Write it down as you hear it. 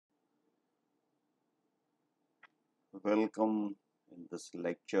Welcome in this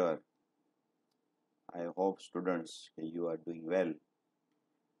lecture. I hope students you are doing well.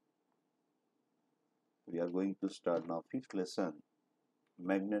 We are going to start now fifth lesson,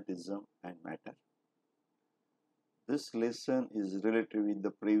 magnetism and matter. This lesson is related with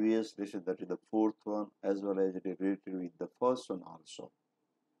the previous lesson, that is the fourth one, as well as related with the first one also.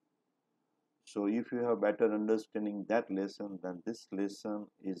 So if you have better understanding that lesson, then this lesson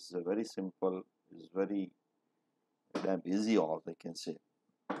is very simple, is very damn easy, all I can say.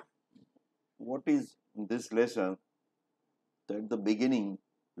 What is this lesson? So at the beginning,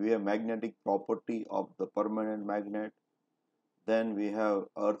 we have magnetic property of the permanent magnet. Then we have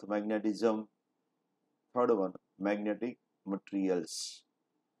earth magnetism. Third one, magnetic materials.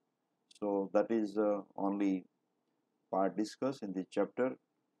 So that is only part discussed in this chapter.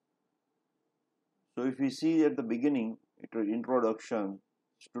 So if we see at the beginning, it was introduction.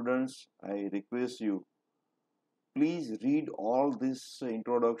 Students, I request you, please read all this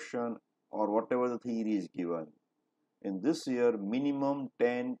introduction or whatever the theory is given. In this year, minimum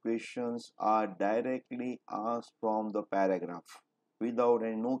 10 questions are directly asked from the paragraph without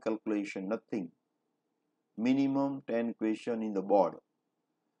any no calculation, nothing. Minimum 10 question in the board.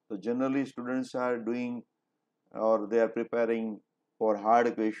 So generally students are doing or they are preparing for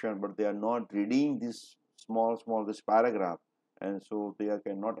hard question, but they are not reading this small this paragraph, and so they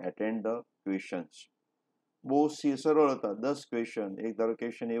cannot attend the questions. બહુ સરળ હતા 10 question. એક ધારો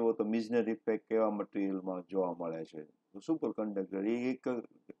question એવો તો મિઝનર effect કેવા મટીરિયલમાં જોવા મળે છે, સુપર કંડક્ટર એ એક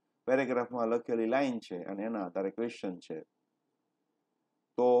પેરેગ્રાફમાં લખેલી લાઈન છે અને એના આધારે ક્વેશ્ચન છે.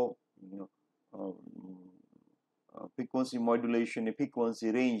 તો ફ્રીક્વન્સી મોડ્યુલેશન એ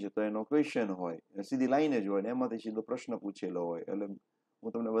ફ્રીક્વન્સી રેન્જ તો એનો ક્વેશ્ચન હોય, સીધી લાઈન જ હોય ને એમાંથી સીધો પ્રશ્ન પૂછેલો હોય. એટલે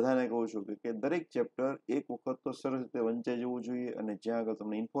હું તમને બધાને કહું છું કે દરેક ચેપ્ટર એક વખત તો સરસ રીતે વંચાઈ જવું જોઈએ અને જ્યાં આગળ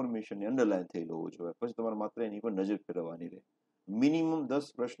તમને ઇન્ફોર્મેશન અંડરલાઈન થયેલું હોવું જોઈએ, પછી તમારે માત્ર એની પર નજર ફેરવવાની રહે. મિનિમમ 10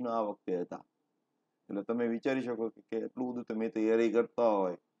 પ્રશ્ન આ વખતે હતા. એટલે તમે વિચારી શકો કે એટલું બધું તમે તૈયારી કરતા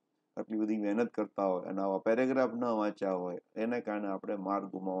હોય, આટલી બધી મહેનત કરતા હોય અને આવા પેરેગ્રાફ ન વાંચ્યા હોય, એને કારણે આપણે માર્ક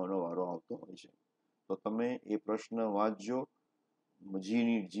ગુમાવવાનો વારો આવતો હોય છે. તો તમે એ પ્રશ્ન વાંચજો, જી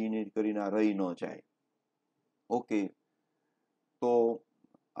નીટ કરીને રહી ન જાય. ઓકે, તો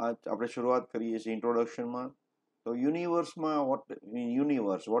આ આપણે શરૂઆત કરીએ છીએ ઇન્ટ્રોડક્શનમાં. તો યુનિવર્સમાં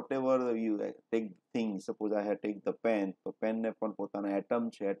vote ever you take thing, suppose I have take the pen, તો પેનને પણ પોતાના એટમ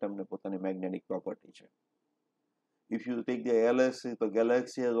છે, એટમને પોતાની મેગ્નેટિક પ્રોપર્ટી છે. If you take the galaxy, the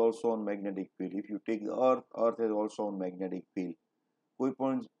galaxy has also on magnetic field. If you take the earth has also on magnetic field. કોઈ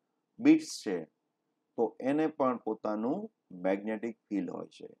પણ bits છે તો એને પણ પોતાનું મેગ્નેટિક ફિલ્ડ હોય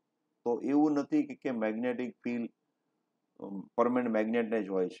છે. તો એવું નથી કે મેગ્નેટિક ફિલ્ડ પરમેનન્ટ મેગ્નેટને જ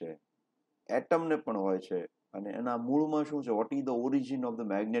હોય છે, એટમને પણ હોય છે. અને એના મૂળમાં શું છે, what is the origin of the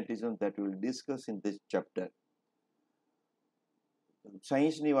magnetism, that will discuss in this chapter.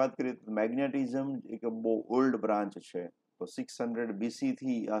 સાયન્સની વાત કરીએ તો મેગ્નેટિઝમ એક બહુ ઓલ્ડ બ્રાન્ચ છે. તો 600 BC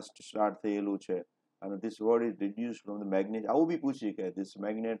થી આ સ્ટાર્ટ થયેલું છે. અને this word is ડિડ્યુસ from the magnet. આવું બી પૂછીએ કે ધીસ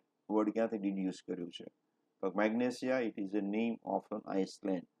મેગ્નેટ વર્ડ ક્યાંથી ડિડ્યુસ કર્યું છે, તો magnesia it is a name of N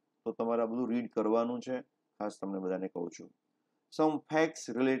Iceland. તો તમારે આ બધું રીડ કરવાનું છે, ખાસ તમને બધાને કહું છું. સમ facts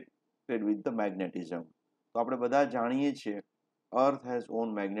related with the magnetism. તો આપણે બધા જાણીએ છીએ અર્થ has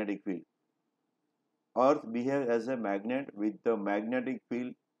on magnetic field. Earth behaves as a magnet with the magnetic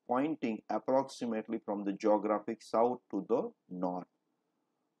field pointing approximately from the geographic south to the north.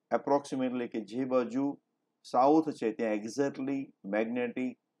 Approximately કે જે બાજુ સાઉથ છે ત્યાં એક્ઝેક્ટલી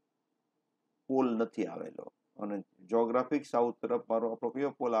મેગ્નેટિક પોલ નથી આવેલો, અને જોગ્રાફિક સાઉથ તરફ મારો આપણો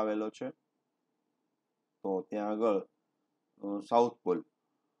કયો પોલ આવેલો છે, તો ત્યાં આગળ સાઉથ પોલ.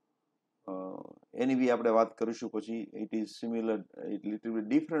 એની બી આપણે વાત કરીશું પછી. It is similar, it little bit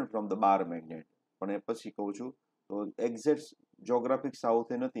different from the bar magnet, પણ એ પછી કહું છું. તો એક્ઝેક્ટ જોગ્રાફિક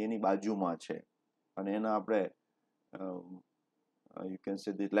સાઉથ એ નથી, એની બાજુમાં છે. અને એના આપણે you can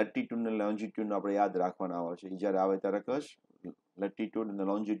say the latitude અને લોન્જિટ્યુડ આપણે યાદ રાખવાના આવે છે. જ્યારે આવે ત્યારે કશ લેટિટ્યુડ અને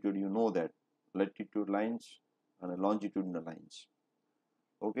લોન્જિટ્યુડ, you know that latitude lines અને લોન્જિટ્યુડનલ લાઇન્સ.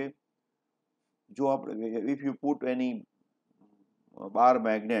 ઓકે, જો આપણે if you put any bar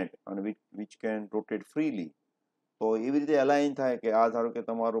magnet અને વિચ કેન રોટેટ ફ્રીલી, તો એવી રીતે અલાઇન થાય કે આ ધારો કે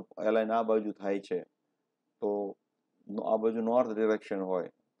તમારું અલાઇન આ બાજુ થાય છે, તો આ બાજુ નોર્થ ડિરેક્શન હોય,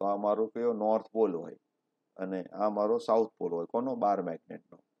 તો આ મારો કયો નોર્થ પોલ હોય અને આ મારો સાઉથ પોલ હોય. કોનો? બાર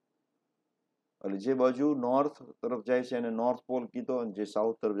મેગ્નેટનો. એટલે જે બાજુ નોર્થ તરફ જાય છે એને નોર્થ પોલ કીધો, અને જે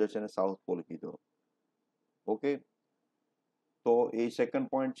સાઉથ તરફ જાય છે એને સાઉથ પોલ કીધો. ઓકે, તો એ સેકન્ડ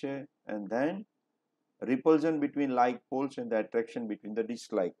પોઈન્ટ છે. And then repulsion between like poles and the attraction between the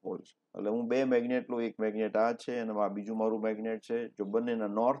dislike poles. એટલે હું બે મેગ્નેટ લઉં, એક મેગ્નેટ આ છે અને આ બીજું મારું મેગ્નેટ છે. જો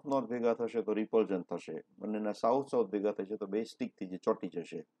બંનેના નોર્થ નોર્થ ભેગા થશે તો રિપલ્ઝન થશે, બંનેના સાઉથ સાઉથ ભેગા થશે તો બે સ્ટિક થઈ ચોટી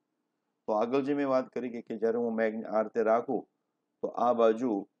જશે. તો આગળ જે મેં વાત કરી કે જ્યારે હું આ રીતે રાખું તો આ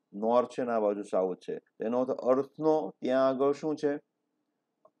બાજુ નોર્થ છે ને આ બાજુ સાઉથ છે, તેનો અર્થ અર્થનો ત્યાં આગળ શું છે,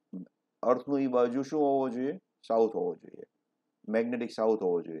 અર્થનું એ બાજુ શું હોવો જોઈએ, સાઉથ હોવો જોઈએ, મેગ્નેટિક સાઉથ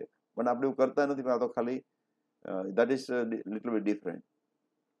હોવો જોઈએ. પણ આપણે એવું કરતા નથી, પણ આ તો ખાલી that is little bit different.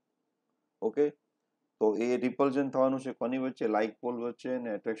 Okay, તો એ રિપલ્ઝન થવાનું છે કોની વચ્ચે, લાઇક પોલ વચ્ચે, અને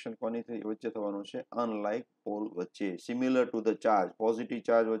એટ્રેક્શન કોની વચ્ચે થવાનું છે, અનલાઇક પોલ વચ્ચે. Similar to the charge, positive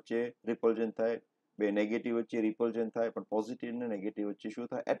charge વચ્ચે રિપલ્ઝન થાય, બે નેગેટિવ વચ્ચે રિપલ્ઝન થાય, પણ પોઝિટિવ ને નેગેટિવ વચ્ચે શું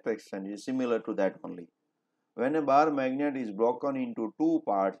થાય, attraction. Is similar two that only. When a bar magnet is broken into two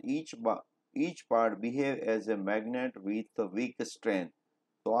parts, each part behave as a magnet with a weak strength.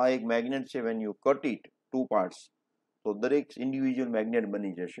 તો આ એક મેગ્નેટ છે. when you cut it two parts, તો દરેક individual magnet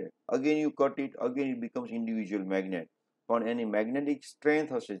બની જશે. Again you cut it, again it becomes individual magnet. પણ એની magnetic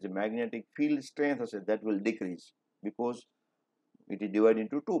strength હશે, જે મેગ્નેટિક ફિલ્ડ સ્ટ્રેન્થ હશે, that will decrease because it is divided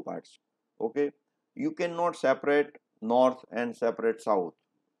into two parts. Okay, you cannot separate north and separate south.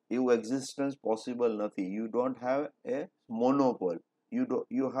 એવું existence possible નથી. You don't have a monopole.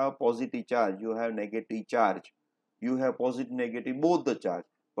 You have positive charge, you have negative charge, you have positive negative both the charge.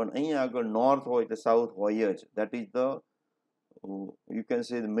 પણ અહીંયા આગળ north હોય તો south હોય જ. That is the you can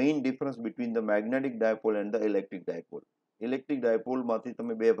say the main difference between the magnetic dipole and the electric dipole. Electric dipole માંથી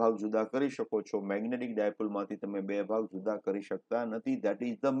તમે બે ભાગ જુદા કરી શકો છો, મેગ્નેટિક ડાયપોલ માંથી તમે બે ભાગ જુદા કરી શકતા નથી. That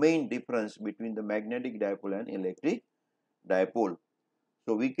is the main difference between the magnetic dipole and electric dipole.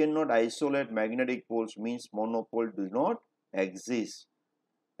 So we cannot isolate magnetic poles, means monopole does not exist.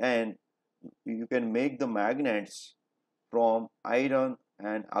 And you can make the magnets from iron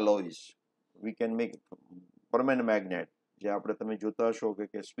and alloys. We can make permanent magnet. જે આપણે તમે જોતા હશો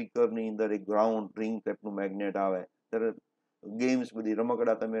કે સ્પીકરની અંદર એક ground ring ટાઈપનું magnet આવે, ત્યારે ગેમ્સ બધી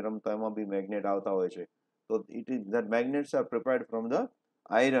રમકડા તમે રમતા એમાં બી મેગ્નેટ આવતા હોય છે. તો it is that મેગ્નેટ્સ R prepared from the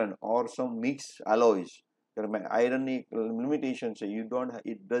iron or sum mix alloys. આયરનની limitation છે,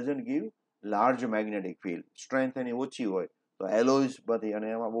 it doesn't give large magnetic field, strength એની ઓછી હોય. તો એલોઇઝ માંથી, અને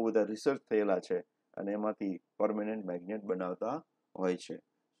એમાં બહુ બધા રિસર્ચ થયેલા છે, અને એમાંથી પરમેનન્ટ મેગ્નેટ બનાવતા હોય છે.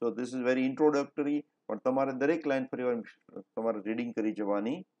 So this is very introductory, પણ તમારે દરેક લાઈન ફરી તમારે રીડિંગ કરી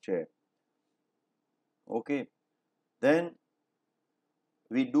જવાની છે. Okay, then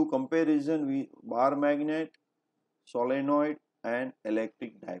we do comparison with bar magnet, solenoid and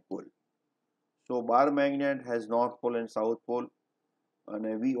electric dipole. So bar magnet has north pole and south pole, and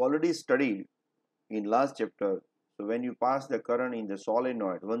we already studied in last chapter. So when you pass the current in the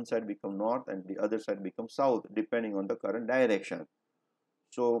solenoid, one side become north and the other side becomes south depending on the current direction.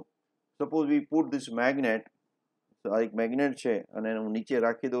 So suppose we put this magnet, so આ એક magnet છે અને હું નીચે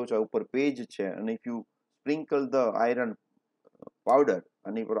રાખી દઉં છું, ઉપર page છે, અને if you sprinkle the iron powder,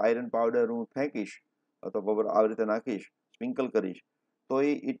 આની પર આયરન પાવડર હું ફેંકીશ અથવા આવી રીતે નાખીશ, સ્પ્રિંકલ કરીશ, તો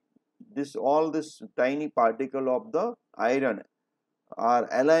all this tiny particle of the iron are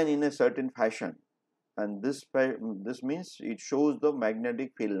aligned in a certain fashion, and this means it shows the magnetic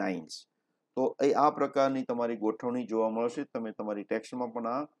field lines. તો આ પ્રકારની તમારી ગોઠવણી જોવા મળશે. તમે તમારી ટેક્સ્ટમાં પણ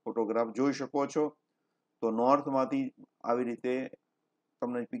આ ફોટોગ્રાફ જોઈ શકો છો. તો નોર્થમાંથી આવી રીતે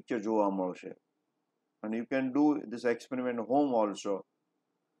તમને પિક્ચર જોવા મળશે. And you can do this experiment home also.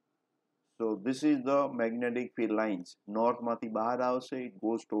 So this is the magnetic field lines. North માંથી બહાર આવશે, it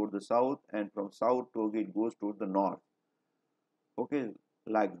goes toward the south, and from south to it goes toward the north. Okay,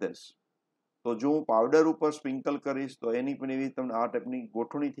 like this. તો જો હું powder ઉપર sprinkle કરીશ તો એની પણ એવી તમને આ ટાઈપની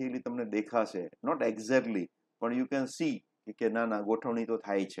ગોઠવણી થયેલી તમને દેખાશે. નોટ એક્ઝેક્ટલી, પણ યુ કેન સી કે ના ગોઠવણી તો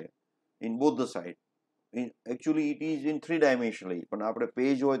થાય છે in both the side. Actually it is in 3 dimensionally, પણ આપણે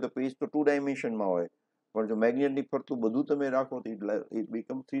પેજ હોય તો પેજ તો 2 ડાયમેન્શનમાં હોય, પણ જો મેગ્નેટની ફરતું બધું તમે રાખો તો ઇટ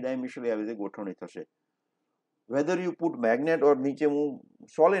બીકમ 3 ડાયમેન્શનલી આવી રીતે ગોઠવણી થશે. વેધર યુ પુટ મેગ્નેટ ઓર નીચે હું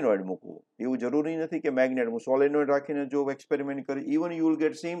સોલેનોઇડ મૂકું, એવું જરૂરી નથી કે મેગ્નેટ, હું સોલેનોઇડ રાખીને જો એક્સપેરિમેન્ટ કરી, even you will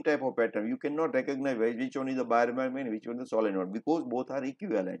get same type of pattern. You can not recognise which one is the bar magnet, which one is solenoid, because both are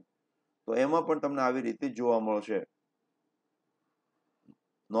equivalent. તો એમાં પણ તમને આવી રીતે જોવા મળશે.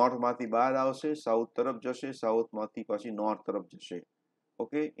 નોર્થમાંથી બહાર આવશે, સાઉથ તરફ જશે, સાઉથમાંથી પાછી નોર્થ તરફ જશે.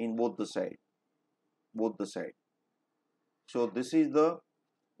 Okay, in both the side. So this is the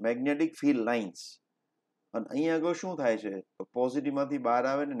magnetic field lines. અને અહીંયા આગળ શું થાય છે, તો પોઝિટિવમાંથી બહાર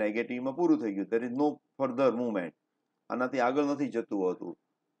આવે ને નેગેટિવમાં પૂરું થઈ ગયું. There is no further movement, આનાથી આગળ નથી જતું હોતું.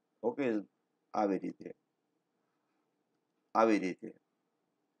 ઓકે, આવી રીતે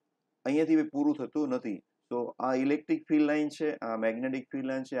અહીંયાથી પૂરું થતું નથી. તો આ ઇલેક્ટ્રિક ફિલ્ડ લાઇન છે, આ મેગ્નેટિક ફિલ્ડ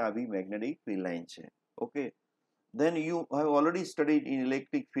લાઇન છે, આ બી મેગ્નેટિક ફિલ્ડ લાઇન છે. Okay, then you have already studied in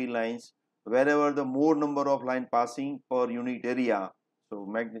electric field lines wherever the more number of line passing per unit area, so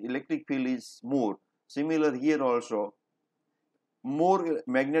electric field is more. Similar here also, more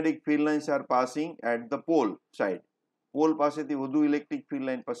magnetic field lines are passing at the pole side. Pole પાસેથી વધુ electric field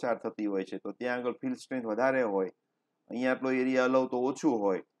line પસાર થતી હોય છે, તો ત્યાં આગળ field strength વધારે હોય, અહીંયા આટલો એરિયા અલાવ તો ઓછું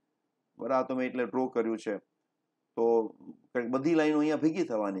હોય, બરાબર. તો મેં એટલે ડ્રો કર્યું છે, તો બધી લાઈનો અહીંયા ભેગી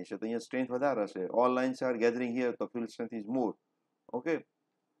થવાની છે, તો અહીંયા સ્ટ્રેન્થ વધારે હશે. All lines R gathering here, તો field strength is more. Okay,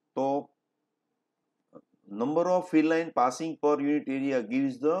 તો number of field line passing per unit area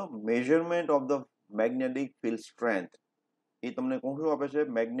gives the measurement of the magnetic field strength. એ તમને કોણ આપે છે?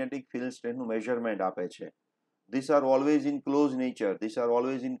 મેગ્નેટિક ફિલ્ડ સ્ટ્રેન્થનું મેઝરમેન્ટ આપે છે. These are always in closed nature. These are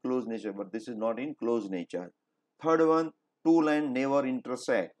always in closed nature, but this is not in closed nature. Third one, two line never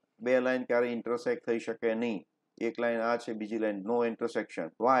intersect. બે line ક્યારે intersect થઈ શકે નહીં. એક લાઈન આ છે, બીજી લાઈન, no intersection.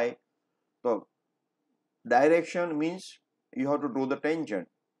 Why? તો direction means you have to draw the tangent.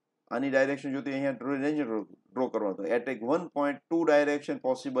 આની ડાયરેક્શન જોતી અહીંયા tangent ડ્રો કરવાનો. At one point two direction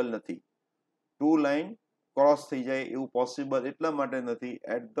possible નથી. Two line cross થઈ જાય એવું possible એટલા માટે નથી.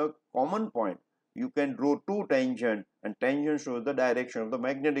 At the common point you can draw two tangent, and tangent shows the direction of the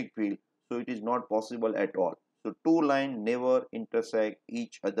magnetic field, so it is not possible at all. So two line never intersect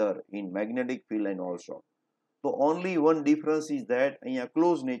each other in magnetic field line also. So only one difference is that અહીંયા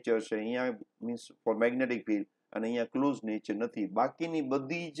closed nature છે, અહીંયા means for magnetic field, અને અહીંયા closed nature નથી. બાકીની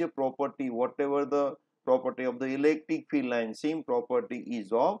બધી જ property, whatever the property of the electric field line, same property is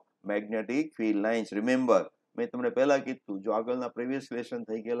of magnetic field lines. Remember, મેં તમને પહેલા કીધું, જો આગળના પ્રીવિયસ લેસન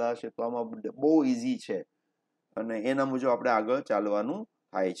થઈ ગયેલા હશે તો આમાં બહુ ઇઝી છે, અને એના મુજબ આપણે આગળ ચાલવાનું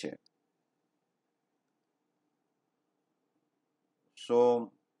થાય છે. So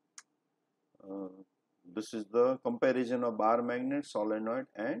this is the comparison of bar magnet, solenoid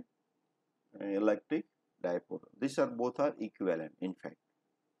and electric dipole. These are both are equivalent in fact.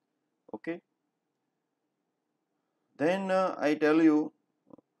 Okay, then I tell you,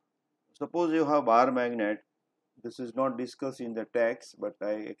 suppose you have bar magnet. This is not discussed in the text, but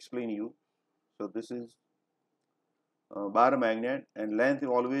I explain you. So this is bar magnet, and length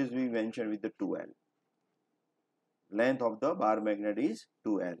will always be mentioned with the 2L. Length of the bar magnet is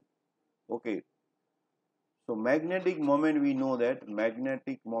 2L. Okay. So magnetic moment, we know that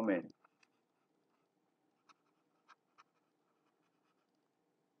magnetic moment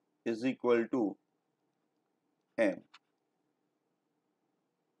is equal to M.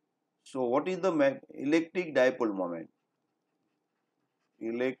 So what is the electric dipole moment?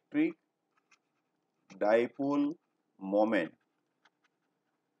 Electric dipole moment,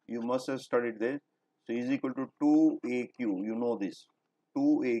 you must have studied this. So is equal to 2aq. You know this,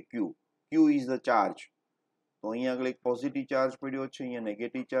 2aq. Q is the charge. તો અહીંયા આગળ એક positive charge પડ્યો છે, અહીંયા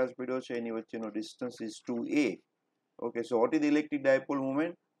negative charge પડ્યો છે, એની વચ્ચેનો distance is 2a. Okay, so what is the electric dipole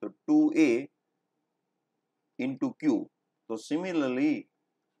moment? So 2a into q. So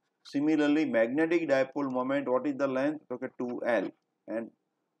similarly magnetic dipole moment, what is the length? Okay, 2L, and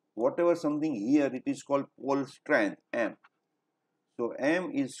whatever something here, it is called pole strength, M. So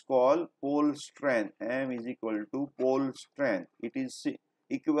M is called pole strength. M is equal to pole strength. It is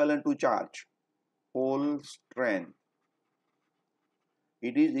equivalent to charge. Pole strength,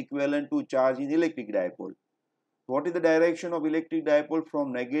 it is equivalent to charge in electric dipole. What is the direction of electric dipole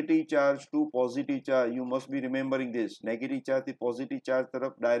from negative charge to positive charge? You must be remembering this. Negative charge થી positive charge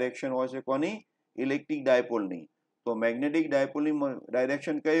તરફ direction હોય છે કોની? Electric dipole ની. તો magnetic dipole ની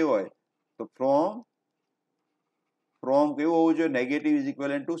direction કઈ હોય? તો from કેવું હોવું જોઈએ? Negative is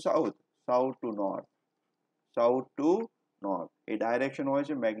equivalent to south. South to north. South to north. A direction હોય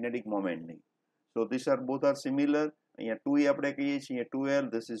છે magnetic moment ની. So these are both are similar. અહીંયા 2e આપણે કહીએ છીએ, 2L,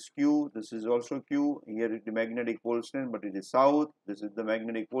 this is Q, this is also Q. Here is the magnetic pole strength, but it is south. This is the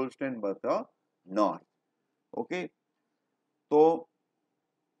magnetic pole strength, but the north. Okay, so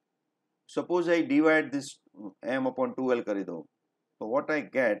suppose I divide this M upon 2L કરી દઉં, so what I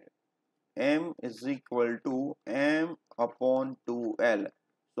get, M is equal to M upon 2L.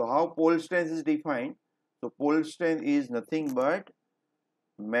 So how pole strength is defined? So pole strength is nothing but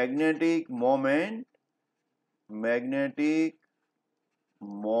magnetic moment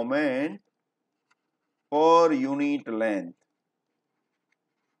per unit length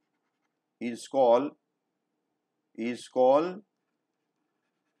is called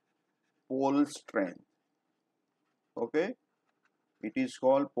pole strength. Okay, it is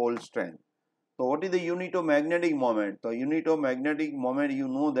called pole strength. So what is the unit of magnetic moment? The unit of magnetic moment, you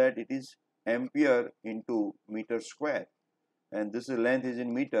know that it is ampere into meter square, and this length is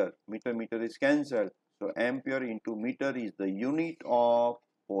in meter. Meter is cancelled. So ampere into meter is the unit of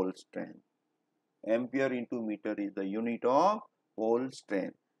pole strength. Ampere into meter is the unit of pole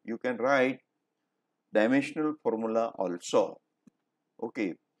strength. You can write dimensional formula also.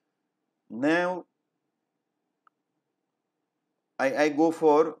 Okay. Now I go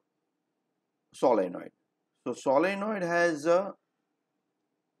for solenoid. So solenoid has a,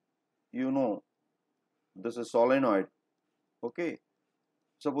 this is solenoid. Okay.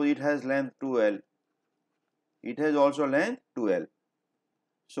 Suppose it has length 2L. It has also length 2L.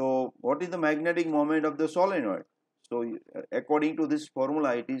 So what is the magnetic moment of the solenoid? So according to this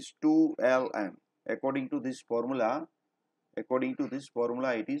formula, it is 2Lm. According to this formula,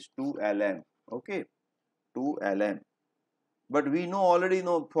 it is 2Lm. Okay, 2Lm. But we already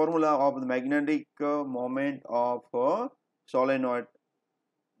know formula of the magnetic moment of solenoid,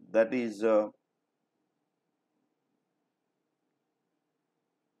 that is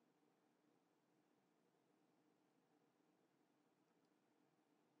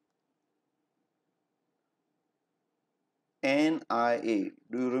NIA.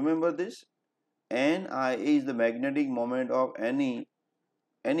 Do you remember this? NIA is the magnetic moment of any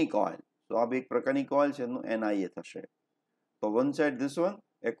coil. So આ એક પ્રકારની coil છે એનું NIA થશે. So one side this one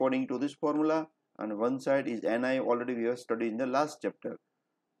according to this formula and one side is NI, already we have studied in the last chapter.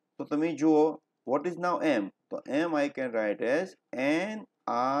 So તમે જુઓ, what is now M? So M I can write as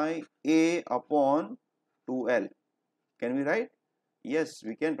NIA upon 2L. Can we write? Yes,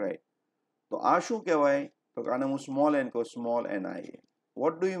 we can write. So આ શું કહેવાય? તો આને હું small n કહું, small NIA.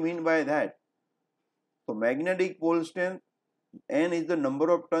 What do you mean by that? So magnetic pole strength, N is the number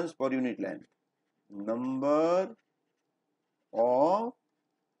of turns per unit length. Number of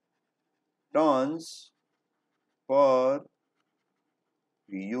turns per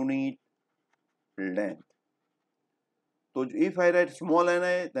unit length. So if I write small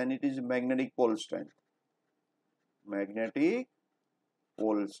ni, then it is magnetic pole strength. Magnetic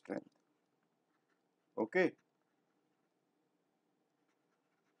pole strength. Okay.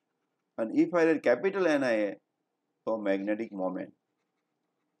 And if I write capital NIA, so magnetic moment.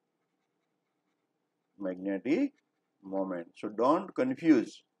 Magnetic moment. So don't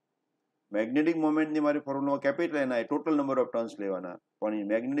confuse. Magnetic moment ની મારી formula capital NI, total number of turns લેવાના, પણ એ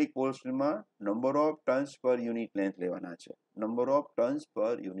magnetic pole strength માં number of turns per unit length લેવાના છે. Number of turns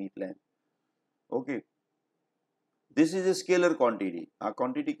per unit length. Okay. This is a scalar quantity. આ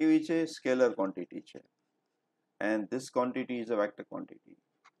quantity કેવી છે? Scalar quantity છે. And this quantity is a vector quantity.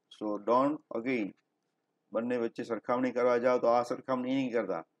 So don't again બંને વચ્ચે સરખામણી કરવા જાઓ તો આ સરખામણી નહીં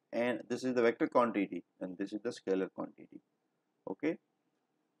કરતા. And this is the vector quantity and this is the scalar quantity. Okay.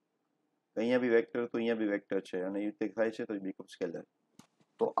 અહીંયા બી વેક્ટર તો અહીંયા બી વેક્ટર છે અને એ રીતે થાય છે તો it becomes scalar.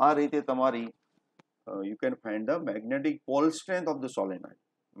 તો આ રીતે તમારી you can find the magnetic pole strength of the solenoid.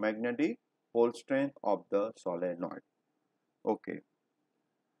 Magnetic pole strength of the solenoid. Okay.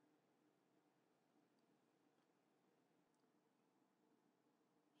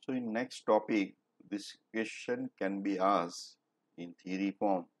 So in next topic, this question can be asked in theory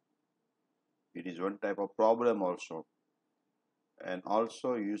form. It is one type of problem also, and also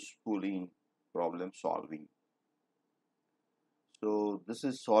useful in problem solving. So this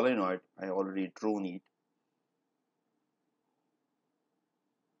is solenoid. I already drawn it.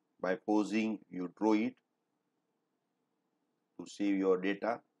 By posing, you draw it to save your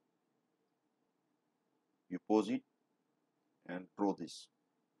data. You pose it and draw this.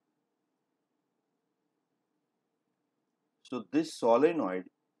 So this solenoid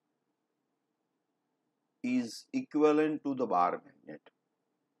is equivalent to the bar magnet.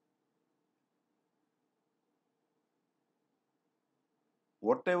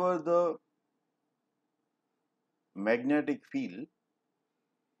 Whatever the magnetic field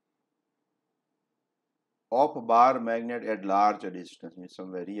of bar magnet at large distance, means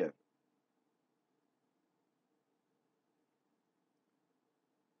somewhere here,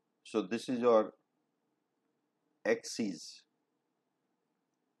 so this is your axis.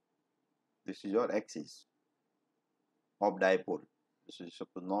 This is your axis of dipole. This is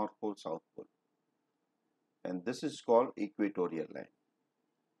suppose north pole, south pole, and this is called equatorial line.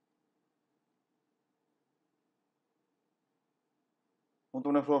 હું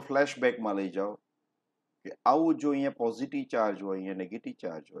તમને ફ્લેશબેકમાં લઈ જાઉં કે આવું જો અહીંયા positive charge હોય, અહીંયા નેગેટિવ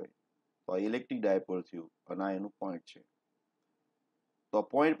ચાર્જ હોય, તો આ ઇલેક્ટ્રિક ડાયપોલ થયું અને આ એનું પોઈન્ટ છે. તો આ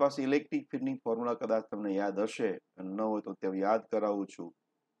પોઈન્ટ પાસે ઇલેક્ટ્રિક ફિલ્ડની ફોર્મ્યુલા કદાચ તમને યાદ હશે અને ન હોય તો તે યાદ કરાવું છું.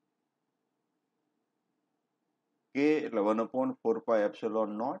 K એટલે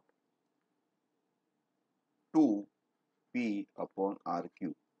 1/4πε0 2p/r3.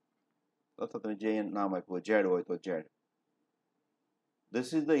 અથવા તમે જે નામ આપ્યું Z હોય તો Z. This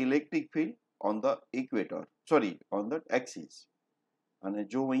is the electric field on the equator, sorry, on the axis. અને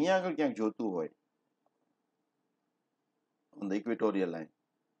જો અહીંયા આગળ ક્યાંક જોતું હોય on the equatorial line.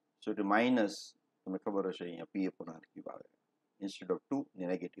 So it minus તમને ખબર હશે અહીંયા P upon R cube આવે instead of 2 ને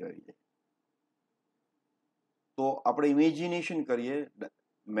નેગેટિવ આવી જાય. તો આપણે ઇમેજિનેશન કરીએ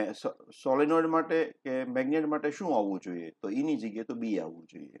સોલેનોઇડ માટે કે મેગ્નેટ માટે શું આવવું જોઈએ, તો એની જગ્યાએ તો બી આવવું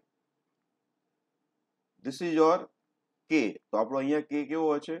જોઈએ. ધીસ ઇઝ યોર કે, તો આપણો અહીંયા કે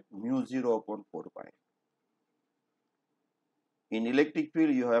કેવો હશે, μ0 upon 4 pi. In electric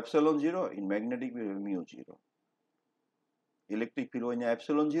field you have epsilon 0, in magnetic field you have μ0. Electric field હોય ત્યાં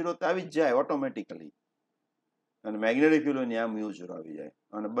એપ્સિલોન 0 તો આવી જ જાય ઓટોમેટિકલી, અને મેગ્નેટિક ફિલ્ડ હોય ત્યાં μ0 આવી જાય.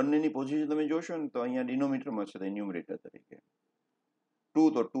 અને બંનેની પોઝિશન તમે જોશો ને તો અહીંયા ડિનોમિનેટરમાં છે ન્યુમરેટર તરીકે 2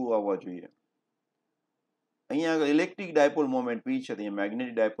 તો 2 આવવા જોઈએ. અહીંયા આગળ ઇલેક્ટ્રિક ડાયપોલ મોમેન્ટ P છે, અહીંયા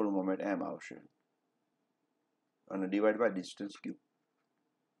મેગ્નેટિક ડાયપોલ મોમેન્ટ M આવશે અને ડિવાઇડ બાય ડિસ્ટન્સ Q.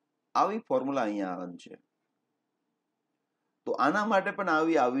 આવી ફોર્મ્યુલા અહીંયા આવે છે. તો આના માટે પણ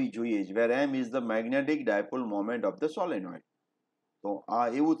આવી જોઈએ જ, વેર M is the magnetic dipole moment of the solenoid. તો આ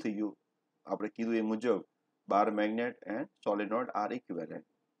એવું થઈ ગયું, આપણે કીધું એ મુજબ bar magnet and solenoid R equivalent.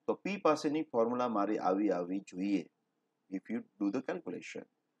 તો P પાસેની ફોર્મ્યુલા મારી આવી જોઈએ if you do the calculation,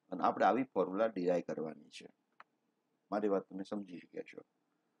 અને આપણે આવી ફોર્મ્યુલા ડિરાઈવ કરવાની છે. મારી વાત તમે સમજી શક્યા છો.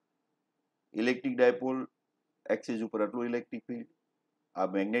 ઇલેક્ટ્રિક ડાયપોલ એક્સિસ ઉપર આટલું ઇલેક્ટ્રિક ફિલ્ડ, આ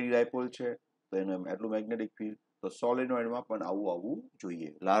મેગ્નેટિક ડાયપોલ છે તો એનું એટલું મેગ્નેટિક ફિલ્ડ. તો સોલેનોઇડમાં પણ આવવું જોઈએ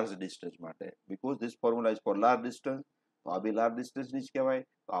લાર્જ ડિસ્ટન્સ માટે, because this formula is four large distance. તો આ બી લાર્જ ડિસ્ટન્સની જ કહેવાય,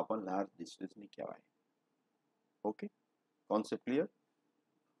 તો આ પણ લાર્જ ડિસ્ટન્સની કહેવાય. Okay, concept clear?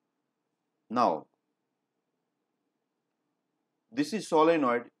 Now this is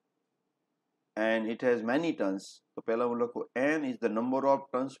solenoid and it has many turns. તો પહેલા હું લખું n is the number of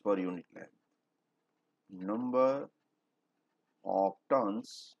turns per unit length. Number of turns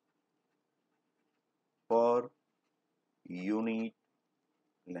per unit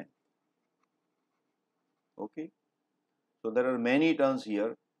length. Okay, so there are many turns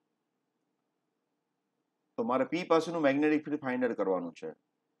here. તો મારે P પાસેનું magnetic field find out કરવાનું છે.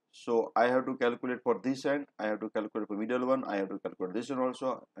 So I have to calculate for this end, I have to calculate for middle one, I have to calculate this one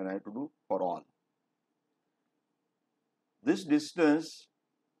also, and I have to do for all. This distance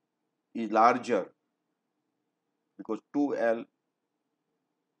is larger because 2L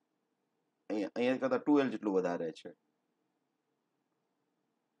અહીંયા કરતા 2L જેટલું વધારે છે.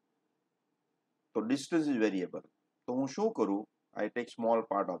 તો distance is variable. તો હું શું કરું, I take small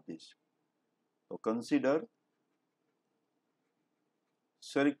part of this. So consider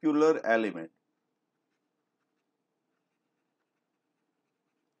circular element.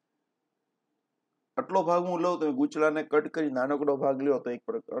 આટલો ભાગ હું લઉં, તમે ગુચલાને કટ કરી નાનકડો ભાગ લ્યો તો એક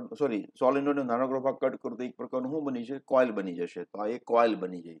પ્રકાર, સોરી સોલેનોઇડનો નાનકડો ભાગ કટ કરું તો એક પ્રકારનું શું બની છે, કોઇલ બની જશે. તો આ એક કોઇલ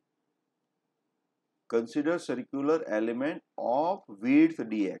બની જાય. Consider circular element of width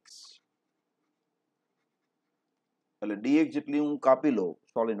dx. એટલે dx જેટલી હું કાપી લઉં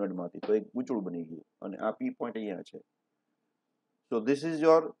સોલેનોઇડમાંથી તો એક ગુચડું બની ગયું, અને આ P પોઈન્ટ અહીંયા છે. So this is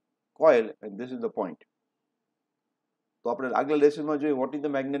your coil and this is the point. તો આપણે આગલા લેસનમાં જોઈએ what is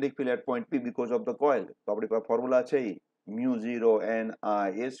the magnetic field at point P because of the coil. તો આપણી પાસે ફોર્મ્યુલા છે μ0 n I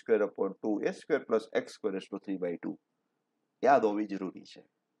a square upon 2 a square plus x square raised to 3/2. યાદ હોવી જરૂરી છે,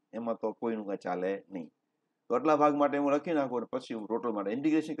 એમાં તો કોઈનું કાંઈ ચાલે નહીં. તો આટલા ભાગ માટે હું લખી નાખું અને પછી હું ટોટલ માટે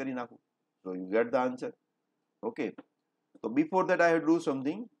ઇન્ટિગ્રેશન કરી નાખું. So you get the answer. Okay, so before that I have to do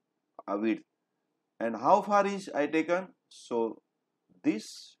something width, and how far is I taken. So this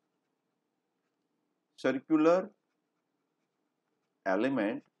circular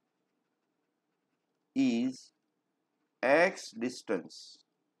element is x distance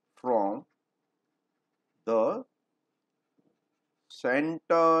from the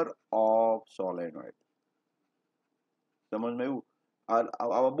center of solenoid. સમજમાં આવ્યું?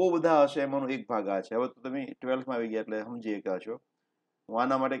 આવા બહુ બધા હશે, એમાંનો એક ભાગ આ છે. હવે તો તમે 12માં આવી ગયા એટલે સમજી ગયા છો. હું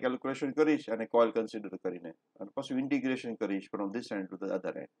આના માટે કેલ્ક્યુલેશન કરીશ અને કોઇલ કન્સિડર કરીને, અને પછી ઇન્ટિગ્રેશન કરીશ from this and to the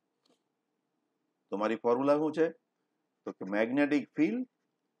other and. તો મારી ફોર્મ્યુલા શું છે, તો કે magnetic field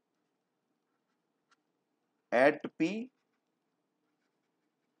at P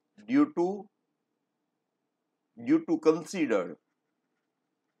due to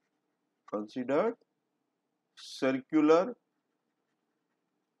considered circular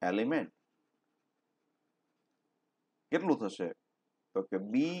element. કેટલું થશે, તો કે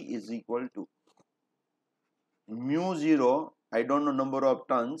B is equal to μ0, I don't know number of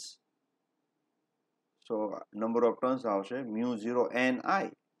turns, so number of turns આવશે μ0 n I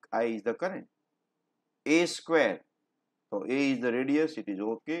is the current, a square, so a is the radius, it is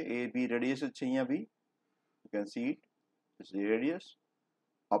okay, a b radius છે અહીંયા B, you can see it, this is the radius,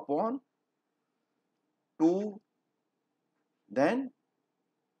 upon 2, then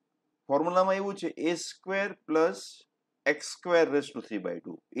ફોર્મ્યુલામાં એવું છે a square plus x square raised to 3 by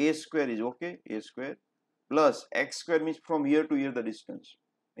 2. A square is okay, A square plus x square means from here to here the distance.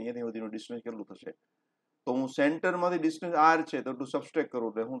 અહીંયાથી સુધીનું distance કેટલું થશે? તો હું સેન્ટરમાંથી distance r છે તો ટુ સબસ્ટ્રેક્ટ કરું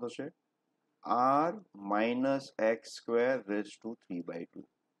એટલે શું થશે? r minus x square raised to 3 by 2.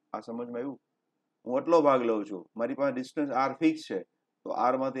 આ સમજમાં આવ્યું? હું આટલો ભાગ લઉં છું, મારી પાસે ડિસ્ટન્સ r ફિક્સ છે, તો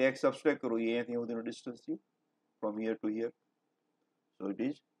r માંથી x સબસ્ટ્રેક્ટ કરું, એ અહીંયાથી સુધીનું ડિસ્ટન્સ થયું from here to here. So it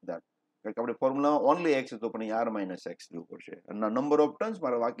is that. કારણ કે આપણે ફોર્મ્યુલામાં ઓનલી x હતો પણ r minus x લેવું પડશે. અને નંબર ઓફ ટર્ન્સ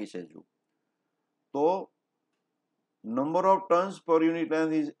મારે બાકી છે જો. તો number of turns per unit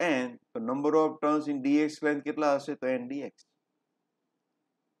length is n, so number of turns in dx length કેટલા હશે? તો n dx.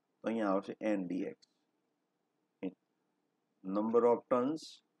 તો અહીંયા આવશે n dx. Number of turns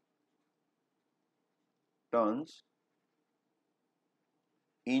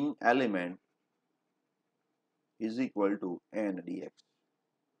in element is equal to n dx.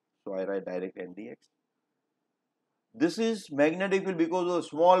 So I write direct n dx. This is magnetic field because of a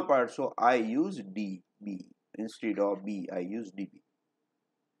small part, so I use dB. Instead of B, I use dB.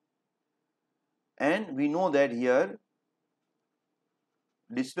 And we know that here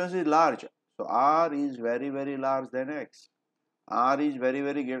distance is large, so r is very, very large than x. R is very,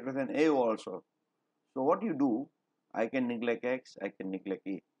 very greater than A also. So what you do, I can neglect x, I can neglect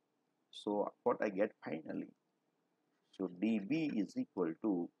A. So what I get finally? So dB is equal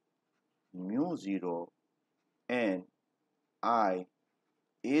to mu 0 n I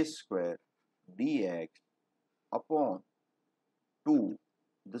A square dx upon 2.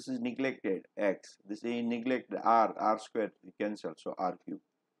 This is neglected x, this is neglected r square we cancel, so r cube.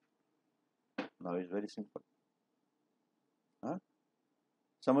 Now it's very simple.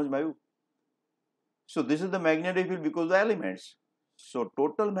 समझ में आयु? So this is the magnetic field because of the elements. So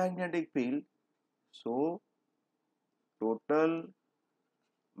total magnetic field,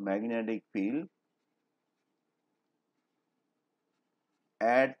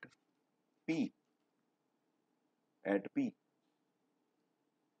 at P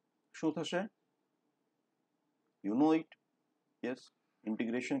શું થશે? You know it? Yes.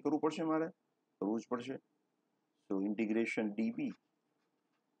 Integration કરવું પડશે મારે? કરવું જ પડશે. So integration dB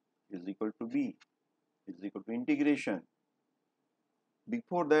is equal to B is equal to integration.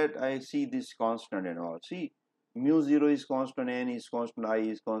 Before that I see this constant and all. See, mu 0 is constant, n is constant, I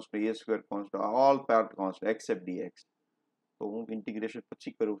is constant, A square constant, all part constant except dx. So હું integration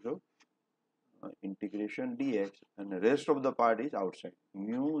પછી કરું છું. Integration dx and the rest of the part is outside.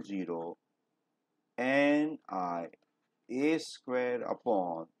 Mu 0 n I A square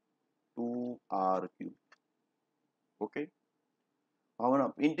upon 2r cube. Okay.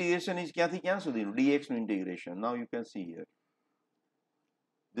 Now integration is ક્યાંથી ક્યાં સુધીનું? dx નું integration. Now you can see here.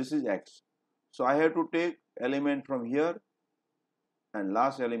 This is x. So I have to take element from here and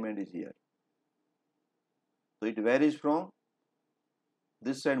last element is here. So it varies from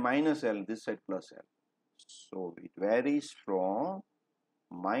this side minus L, this side plus L. So it varies from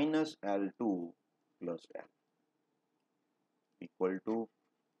minus L to plus L equal to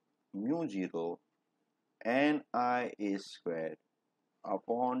mu 0 n I A square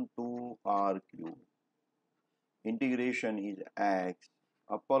upon 2r cube. Integration is x,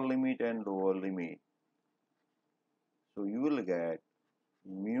 upper limit and lower limit. So you will get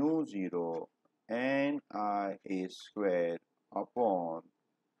mu 0 n I A square upon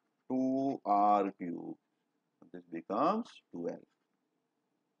 2r cube. This becomes 2l.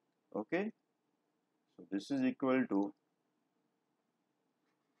 Okay. So this is equal to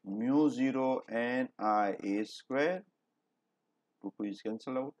mu 0 n I A square. 2 is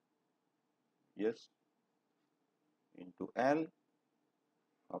cancelled out. Yes. Into L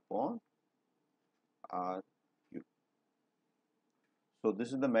upon r cube. So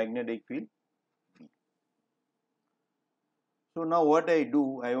this is the magnetic field B. So now what I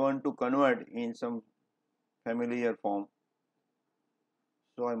do, I want to convert in some familiar form.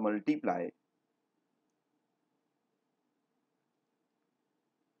 So I multiply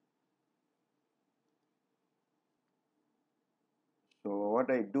So what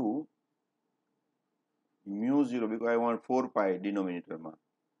I do, mu 0 because I want 4 pi denominator ma.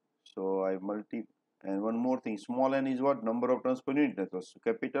 So I multiply, and one more thing, small n is what? Number of turns per unit length. So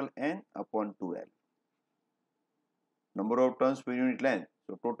capital N upon 2L. Number of turns per unit length.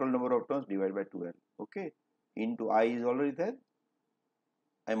 So total number of turns divided by 2L. Okay. Into I is already there.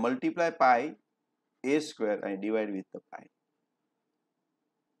 I multiply pi A square and divide with the pi.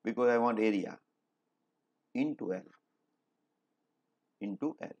 Because I want area. Into L.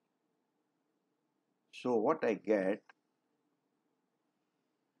 Into L. So what I get,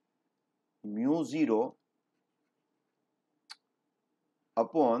 mu 0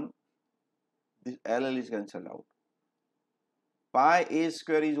 upon this LL is cancelled out. pi a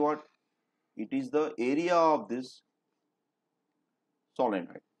square is what? It is the area of this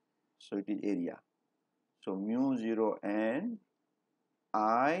solenoid. So it is area. So mu 0 and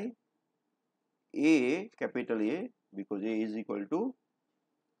I a, capital A, because A is equal to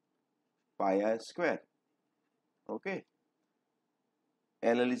pi I square. Okay.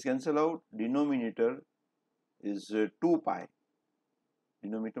 LL is cancel out. Denominator is 2 pi.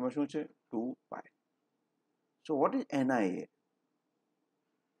 Denominator માં શું છે? 2 pi. So what is NIA?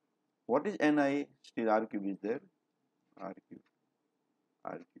 What is NIA? Still R cube is there. R cube.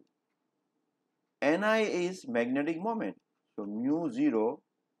 R cube. NIA is magnetic moment. So mu 0.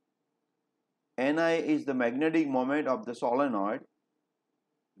 NIA is the magnetic moment of the solenoid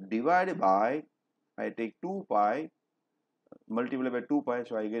divided by, I take 2 pi, multiply by 2 pi,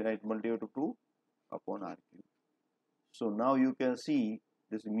 so I get it multiply to 2 upon R cube. So now you can see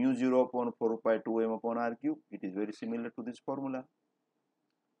this mu 0 upon 4 pi 2m upon R cube. It is very similar to this formula.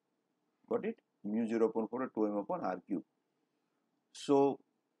 Got it? Mu 0 upon 4 2m upon R cube. So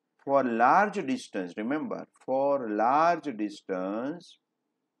for large distance, remember, for large distance,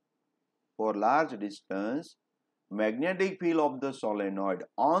 magnetic field of the solenoid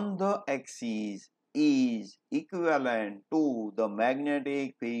on the axis is equivalent to the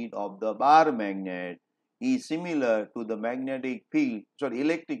magnetic field of the bar magnet is similar to the magnetic field,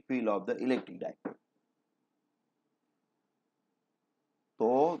 electric field of the electric dipole.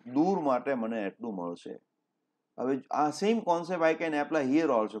 તો દૂર માટે મને એટલું મળશે. હવે આ same concept I can apply here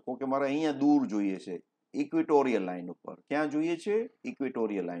also કે મારે અહીંયા દૂર જોઈએ છે ઇક્વેટોરિયલ લાઇન ઉપર. ક્યાં જોઈએ છે?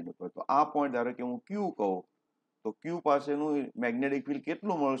 ઇક્વેટોરિયલ લાઇન ઉપર. તો આ પોઈન્ટ ધારો કે હું ક્યુ કહું તો ક્યુ પાસેનું મેગ્નેટિક ફિલ્ડ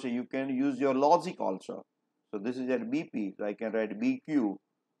કેટલું મળશે? You can use your logic also. So this is at BP, so I can write BQ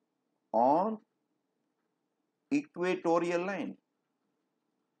on equatorial line.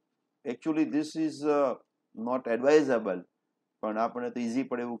 Actually this is not advisable, પણ આપણે તો ઇઝી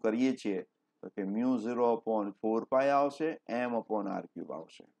પડે એવું કરીએ છીએ. તો કે mu 0 upon 4 pi આવશે, m upon r cube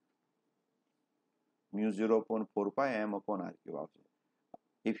આવશે. Mu 0 upon 4 pi m upon r cube આવશે.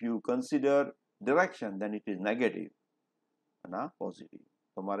 If you consider direction, then it is negative and આ positive.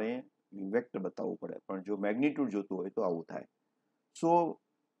 તમારે વેક્ટર બતાવવું પડે, પણ જો મેગ્નિટ્યુડ જોતું હોય તો આવું થાય. So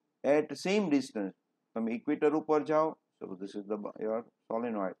at same distance, તમે ઇક્વેટર ઉપર જાઓ, so this is the your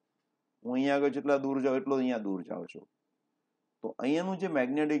solenoid. હું અહીંયા આગળ જેટલા દૂર જાઉં એટલો અહીંયા દૂર જાઉં છું. તો અહીંયાનું જે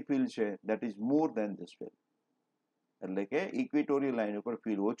મેગ્નેટિક ફિલ્ડ છે that is more than this field. એટલે કે ઇક્વેટોરિયલ લાઇન ઉપર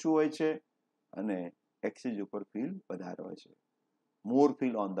ફિલ્ડ ઓછું હોય છે અને એક્સિસ ઉપર ફિલ્ડ વધારે હોય છે. More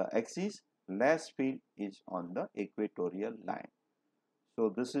field on the axis, less field is on the equatorial line. So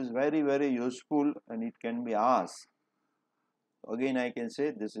this is very, very useful and it can be asked. Again, I can say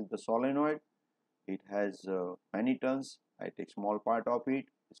this is the solenoid. It has many turns. I take small part of it.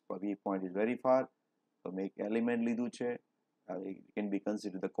 This point is very far. So make element લીધું છે. It can be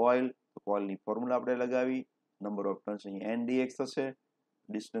considered the coil. The coil ની formula આપણે લગાવી. Number of turns અહીં n dx થશે.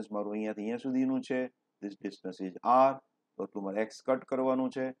 Distance મારું અહીંયાથી અહીંયા સુધીનું છે. This distance is r. તો એટલું મારે x કટ કરવાનું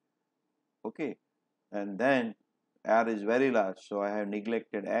છે. Okay. And then r is very large, so I have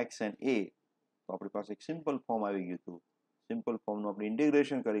neglected x and a. તો આપણી પાસે એક સિમ્પલ ફોર્મ આવી ગયું હતું. સિમ્પલ ફોર્મનું આપણે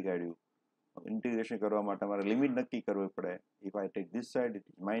ઇન્ટિગ્રેશન કરી કાઢ્યું. ઇન્ટિગ્રેશન કરવા માટે અમારે લિમિટ નક્કી કરવી પડે. If I take this side, it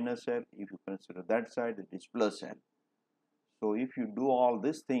is minus l. If you consider that side, it is plus l. So if you do all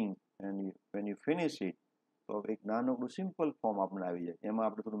this thing and when you finish it, તો એક નાનકડું simple form આપણે આવી જાય. એમાં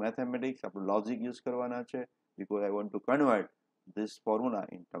આપણે થોડું mathematics, આપણું લોજિક યુઝ કરવાના છે. Because I want to convert this formula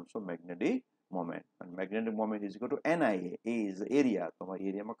in terms of magnetic moment. And magnetic moment is equal to NIA. A is the area. So my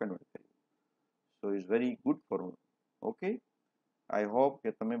area ma convert kariye. So it's very good formula. Okay. I hope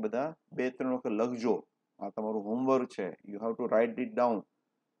કે તમે બધા 2-3 વખત લખજો. આ તમારું homework છે. You have to write it down.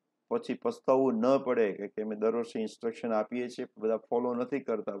 પછી પસ્તાવવું ન પડે કે અમે દર વર્ષે ઇન્સ્ટ્રક્શન આપીએ છીએ, બધા ફોલો નથી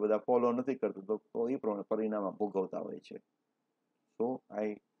કરતા, તો એ પ્રમાણે પરિણામ ભોગવતા હોય છે. So I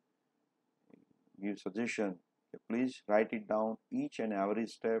give suggestion, please write it down each and every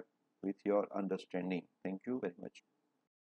step with your understanding. Thank you very much.